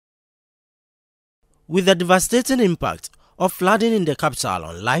With the devastating impact of flooding in the capital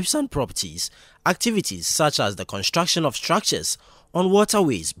on lives and properties, activities such as the construction of structures on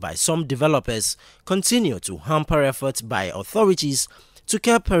waterways by some developers continue to hamper efforts by authorities to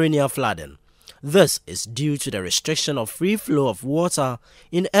curb perennial flooding. This is due to the restriction of free flow of water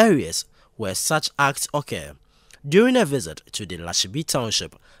in areas where such acts occur. During a visit to the Lashibi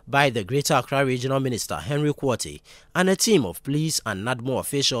Township by the Greater Accra Regional Minister Henry Quartey and a team of police and NADMO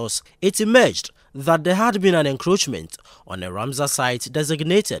officials, it emerged that there had been an encroachment on a Ramsar site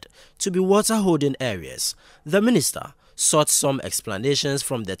designated to be water-holding areas. The minister sought some explanations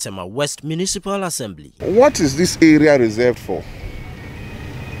from the Tema West Municipal Assembly. What is this area reserved for?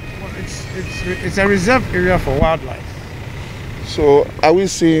 Well, it's a reserved area for wildlife. So, are we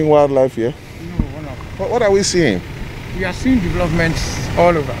seeing wildlife here? No, we're not. What are we seeing? We are seeing developments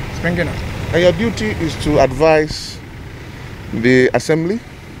all over, springing up. And your duty is to advise the assembly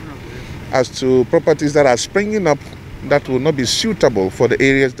as to properties that are springing up that will not be suitable for the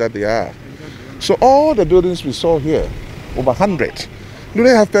areas that they are. So all the buildings we saw here, over 100, do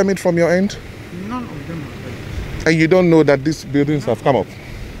they have permit from your end? None of them have permit. And you don't know that these buildings have come up?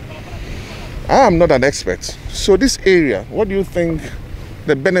 I am not an expert. So this area, what do you think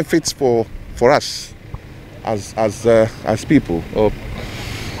the benefits for us as people? Or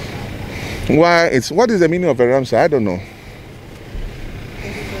what is the meaning of a Ramsar? I don't know.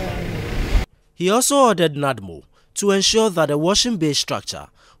 He also ordered NADMO to ensure that the washing bay structure,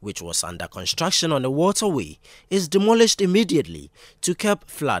 which was under construction on the waterway, is demolished immediately to curb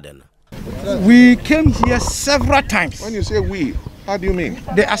flooding. We came here several times. When you say we, how do you mean?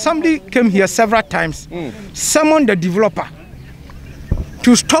 The assembly came here several times, summoned the developer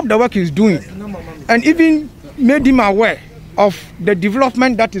to stop the work he's doing, and even made him aware of the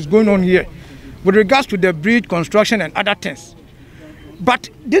development that is going on here with regards to the bridge construction and other things. But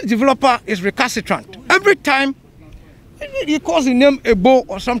this developer is recalcitrant. Every time he calls the name Ebo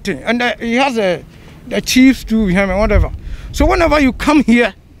or something, and he has the chiefs to him and whatever. So whenever you come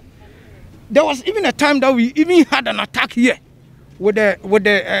here, there was even a time that we even had an attack here with the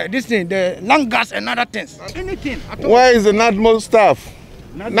lung gas and other things. Anything at all. Where is the NADMO staff?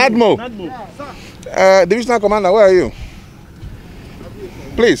 NADMO. Divisional Commander, where are you?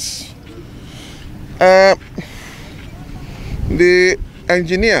 Please. The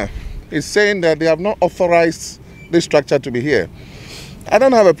engineer is saying that they have not authorized this structure to be here. I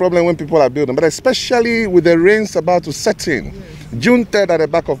don't have a problem when people are building, but especially with the rains about to set in, June 3rd at the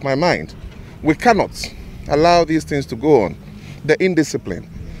back of my mind, we cannot allow these things to go on, the indiscipline.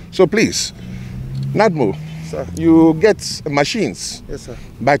 So please, NADMO, sir, you get machines. Yes, sir.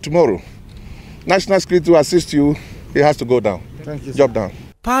 By tomorrow. National Security to assist you, it has to go down. Thank you, job done.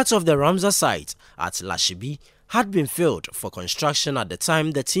 Part of the Ramsar site at Lashibi had been filled for construction at the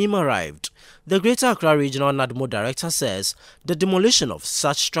time the team arrived. The Greater Accra Regional NADMO Director says the demolition of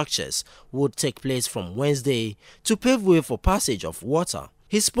such structures would take place from Wednesday to pave way for passage of water.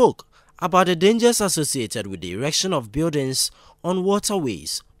 He spoke about the dangers associated with the erection of buildings on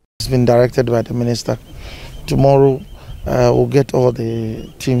waterways. It's been directed by the minister. Tomorrow we'll get all the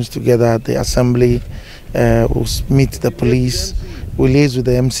teams together at the assembly, we'll meet the police, we'll liaise with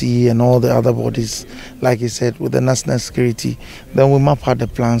the MCE and all the other bodies, like he said, with the national security. Then we'll map out the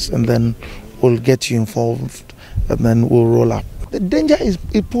plans and then we'll get you involved and then we'll roll up. The danger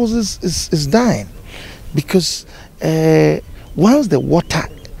it poses is dying, because once the water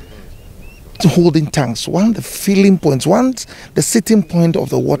holding tanks, once the filling points, once the sitting point of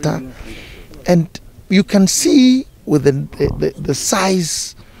the water, and you can see with the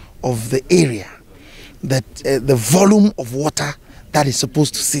size of the area that the volume of water that is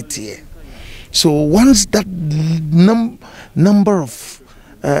supposed to sit here. So once that number of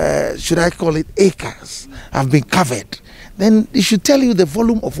should I call it acres have been covered, then it should tell you the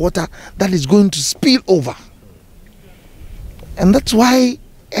volume of water that is going to spill over. And that's why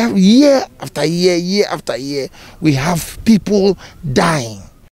year after year, we have people dying.